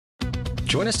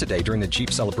Join us today during the Jeep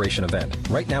Celebration event.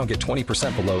 Right now, get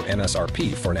 20% below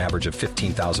MSRP for an average of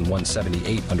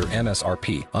 $15,178 under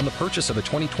MSRP on the purchase of a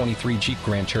 2023 Jeep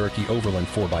Grand Cherokee Overland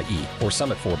 4xE or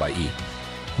Summit 4xE.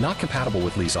 Not compatible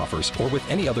with lease offers or with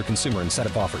any other consumer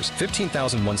incentive offers.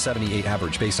 $15,178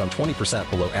 average based on 20%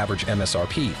 below average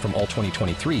MSRP from all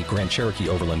 2023 Grand Cherokee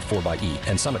Overland 4xE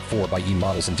and Summit 4xE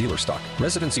models in dealer stock.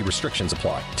 Residency restrictions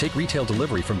apply. Take retail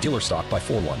delivery from dealer stock by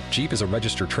 4/1. Jeep is a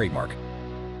registered trademark.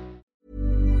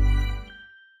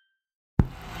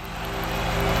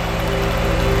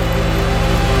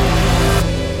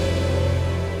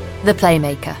 The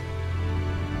Playmaker.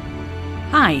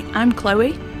 Hi, I'm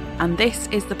Chloe, and this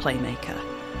is The Playmaker.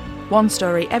 One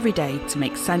story every day to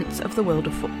make sense of the world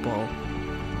of football.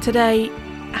 Today,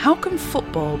 how can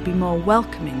football be more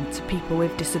welcoming to people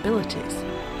with disabilities?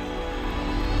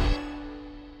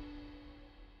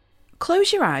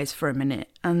 Close your eyes for a minute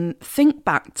and think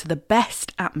back to the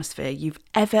best atmosphere you've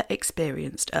ever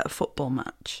experienced at a football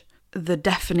match. The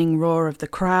deafening roar of the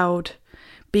crowd,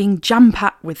 being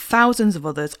jam-packed with thousands of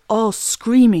others all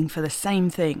screaming for the same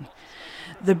thing.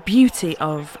 The beauty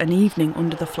of an evening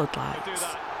under the floodlights.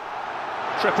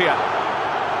 Trippier.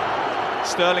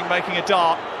 Sterling making a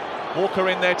dart. Walker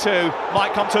in there too.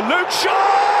 Might come to Luke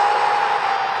Shaw!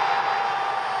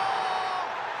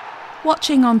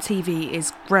 Watching on TV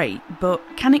is great, but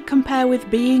can it compare with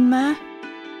being there?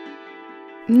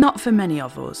 Not for many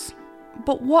of us.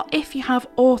 But what if you have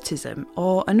autism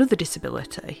or another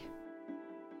disability?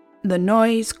 The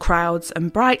noise, crowds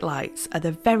and bright lights are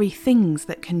the very things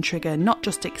that can trigger not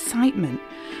just excitement,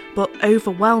 but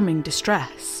overwhelming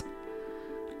distress.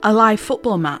 A live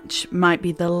football match might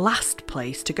be the last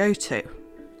place to go to.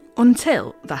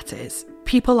 Until, that is,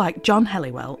 people like John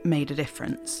Helliwell made a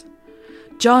difference.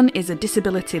 John is a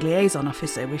disability liaison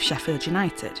officer with Sheffield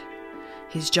United.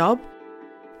 His job?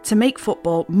 To make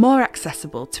football more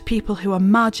accessible to people who are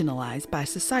marginalised by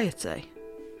society.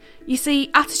 You see,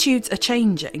 attitudes are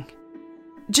changing.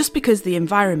 Just because the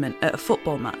environment at a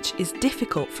football match is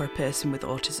difficult for a person with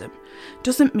autism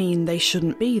doesn't mean they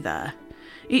shouldn't be there.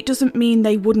 It doesn't mean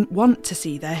they wouldn't want to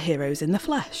see their heroes in the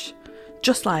flesh,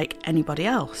 just like anybody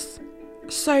else.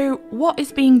 So, what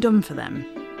is being done for them?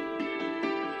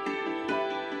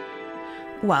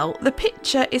 Well, the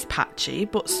picture is patchy,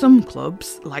 but some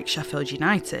clubs, like Sheffield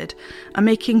United, are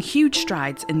making huge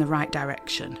strides in the right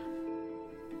direction.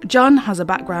 John has a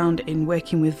background in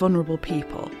working with vulnerable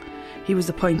people. He was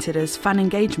appointed as fan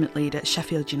engagement lead at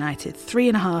Sheffield United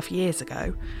 3.5 years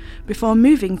ago, before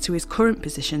moving to his current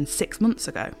position 6 months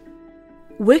ago.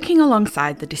 Working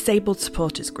alongside the Disabled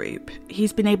Supporters Group,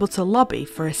 he's been able to lobby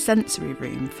for a sensory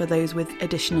room for those with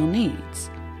additional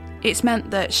needs. It's meant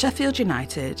that Sheffield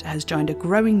United has joined a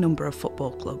growing number of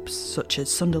football clubs, such as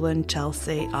Sunderland,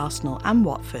 Chelsea, Arsenal and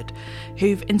Watford,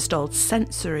 who've installed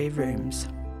sensory rooms.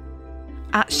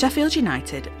 At Sheffield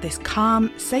United, this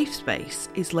calm, safe space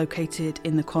is located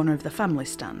in the corner of the family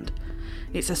stand.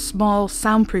 It's a small,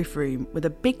 soundproof room with a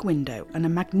big window and a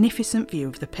magnificent view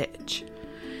of the pitch.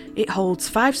 It holds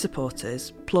 5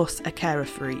 supporters, plus a carer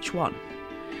for each one.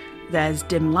 There's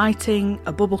dim lighting,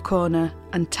 a bubble corner,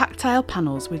 and tactile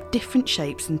panels with different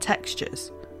shapes and textures.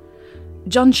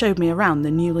 John showed me around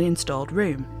the newly installed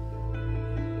room.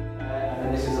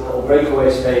 And this is a little breakaway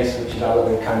space, which is our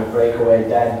little kind of breakaway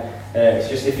den. It's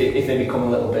just if they become a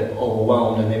little bit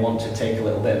overwhelmed and they want to take a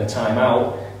little bit of a time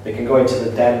out, they can go into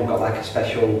the den. We've got like a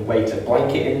special weighted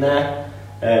blanket in there,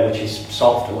 which is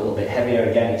soft, a little bit heavier.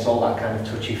 Again, it's all that kind of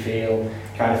touchy-feel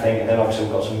kind of thing. And then obviously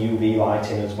we've got some UV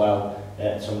lighting as well,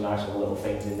 some nice little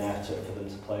things in there for them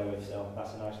to play with. So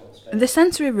that's a nice little space. The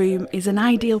sensory room is an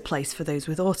ideal place for those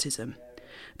with autism.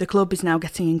 The club is now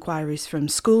getting inquiries from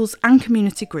schools and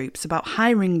community groups about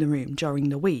hiring the room during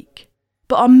the week.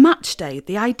 But on match day,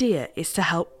 the idea is to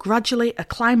help gradually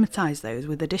acclimatise those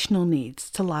with additional needs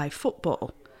to live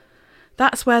football.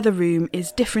 That's where the room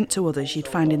is different to others you'd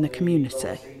find in the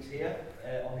community. Here,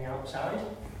 on the outside,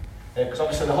 because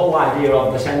obviously the whole idea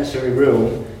of the sensory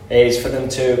room is for them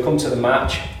to come to the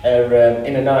match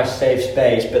in a nice safe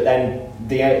space, but then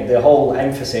the whole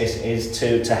emphasis is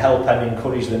to help and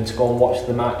encourage them to go and watch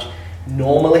the match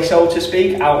normally, so to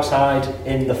speak, outside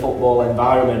in the football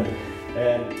environment.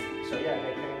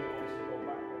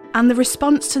 And the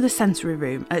response to the sensory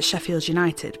room at Sheffield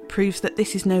United proves that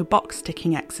this is no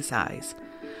box-ticking exercise.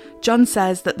 John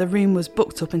says that the room was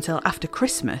booked up until after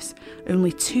Christmas,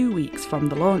 only 2 weeks from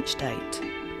the launch date.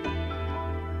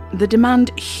 The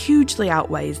demand hugely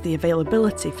outweighs the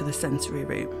availability for the sensory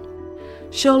room.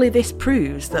 Surely this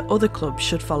proves that other clubs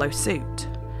should follow suit.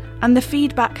 And the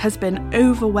feedback has been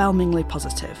overwhelmingly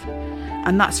positive,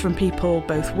 and that's from people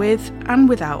both with and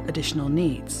without additional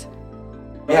needs.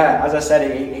 Yeah, as I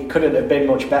said, it couldn't have been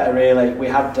much better really. We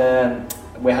had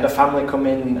a family come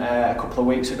in a couple of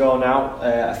weeks ago now,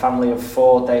 a family of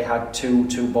 4. They had two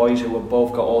boys who have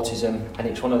both got autism, and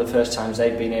it's one of the first times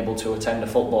they've been able to attend a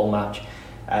football match.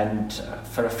 And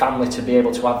for a family to be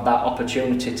able to have that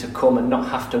opportunity to come and not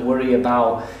have to worry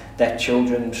about their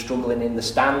children struggling in the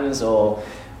stands or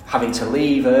having to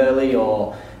leave early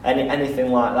or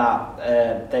anything like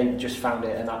that, they just found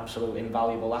it an absolute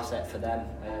invaluable asset for them.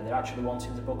 They're actually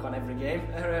wanting to book on every game,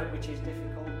 which is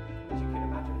difficult, as you can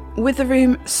imagine. With the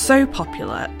room so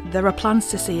popular, there are plans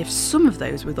to see if some of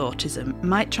those with autism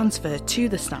might transfer to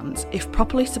the stands if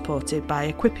properly supported by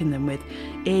equipping them with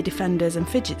ear defenders and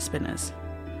fidget spinners.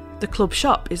 The club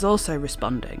shop is also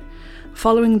responding.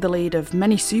 Following the lead of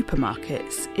many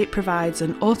supermarkets, it provides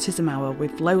an autism hour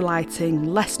with low lighting,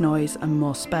 less noise and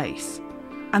more space.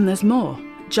 And there's more.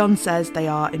 John says they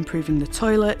are improving the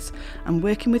toilets and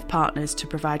working with partners to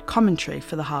provide commentary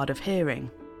for the hard of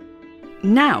hearing.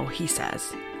 Now, he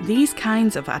says, these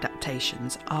kinds of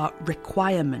adaptations are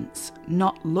requirements,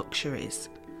 not luxuries.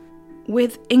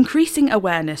 With increasing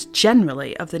awareness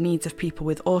generally of the needs of people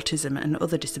with autism and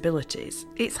other disabilities,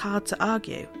 it's hard to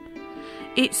argue.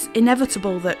 It's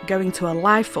inevitable that going to a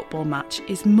live football match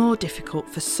is more difficult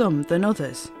for some than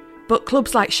others. But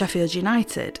clubs like Sheffield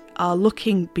United are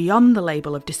looking beyond the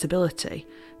label of disability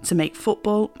to make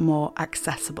football more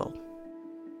accessible.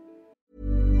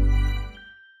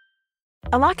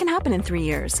 A lot can happen in 3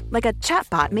 years, like a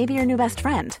chatbot may be your new best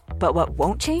friend. But what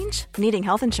won't change? Needing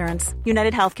health insurance.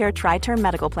 United Healthcare Tri-Term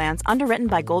Medical Plans, underwritten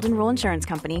by Golden Rule Insurance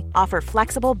Company, offer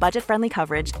flexible, budget-friendly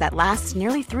coverage that lasts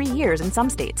nearly 3 years in some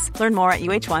states. Learn more at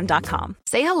uh1.com.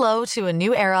 Say hello to a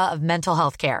new era of mental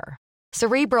health care.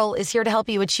 Cerebral is here to help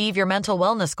you achieve your mental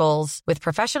wellness goals with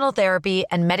professional therapy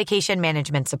and medication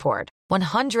management support.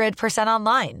 100%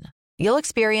 online. You'll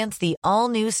experience the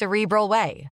all-new Cerebral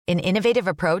Way, an innovative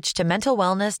approach to mental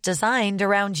wellness designed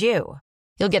around you.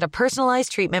 You'll get a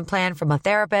personalized treatment plan from a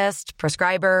therapist,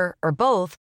 prescriber, or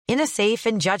both in a safe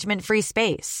and judgment-free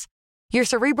space. Your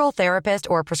Cerebral therapist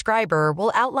or prescriber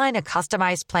will outline a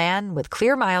customized plan with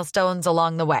clear milestones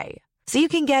along the way, so you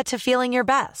can get to feeling your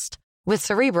best. With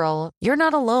Cerebral, you're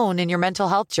not alone in your mental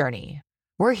health journey.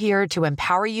 We're here to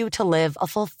empower you to live a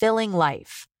fulfilling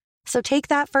life. So take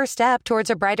that first step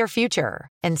towards a brighter future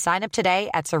and sign up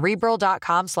today at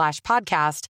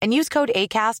Cerebral.com/podcast and use code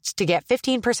ACAST to get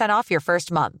 15% off your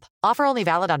first month. Offer only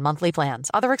valid on monthly plans.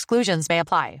 Other exclusions may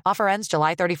apply. Offer ends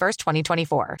July 31st,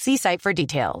 2024. See site for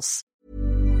details.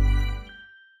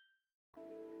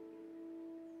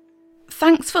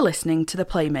 Thanks for listening to The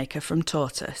Playmaker from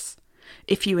Tortoise.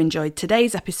 If you enjoyed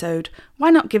today's episode, why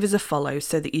not give us a follow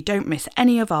so that you don't miss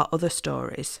any of our other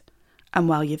stories? And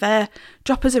while you're there,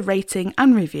 drop us a rating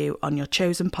and review on your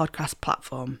chosen podcast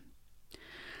platform.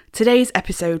 Today's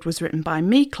episode was written by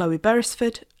me, Chloe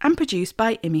Beresford, and produced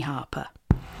by Imi Harper.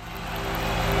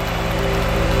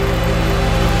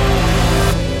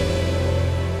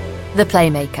 The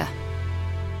Playmaker.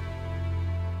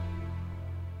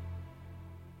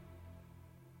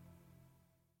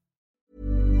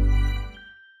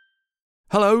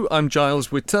 Hello, I'm Giles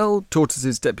Whittell,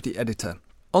 Tortoise's Deputy Editor.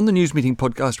 On the News Meeting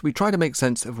podcast, we try to make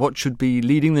sense of what should be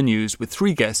leading the news with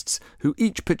 3 guests who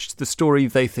each pitched the story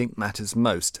they think matters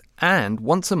most. And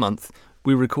once a month,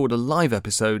 we record a live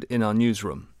episode in our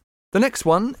newsroom. The next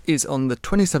one is on the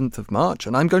 27th of March,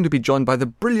 and I'm going to be joined by the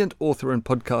brilliant author and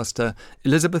podcaster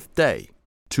Elizabeth Day.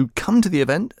 To come to the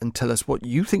event and tell us what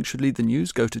you think should lead the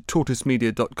news, go to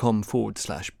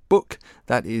tortoisemedia.com/book.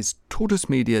 That is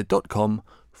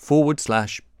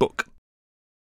tortoisemedia.com/book.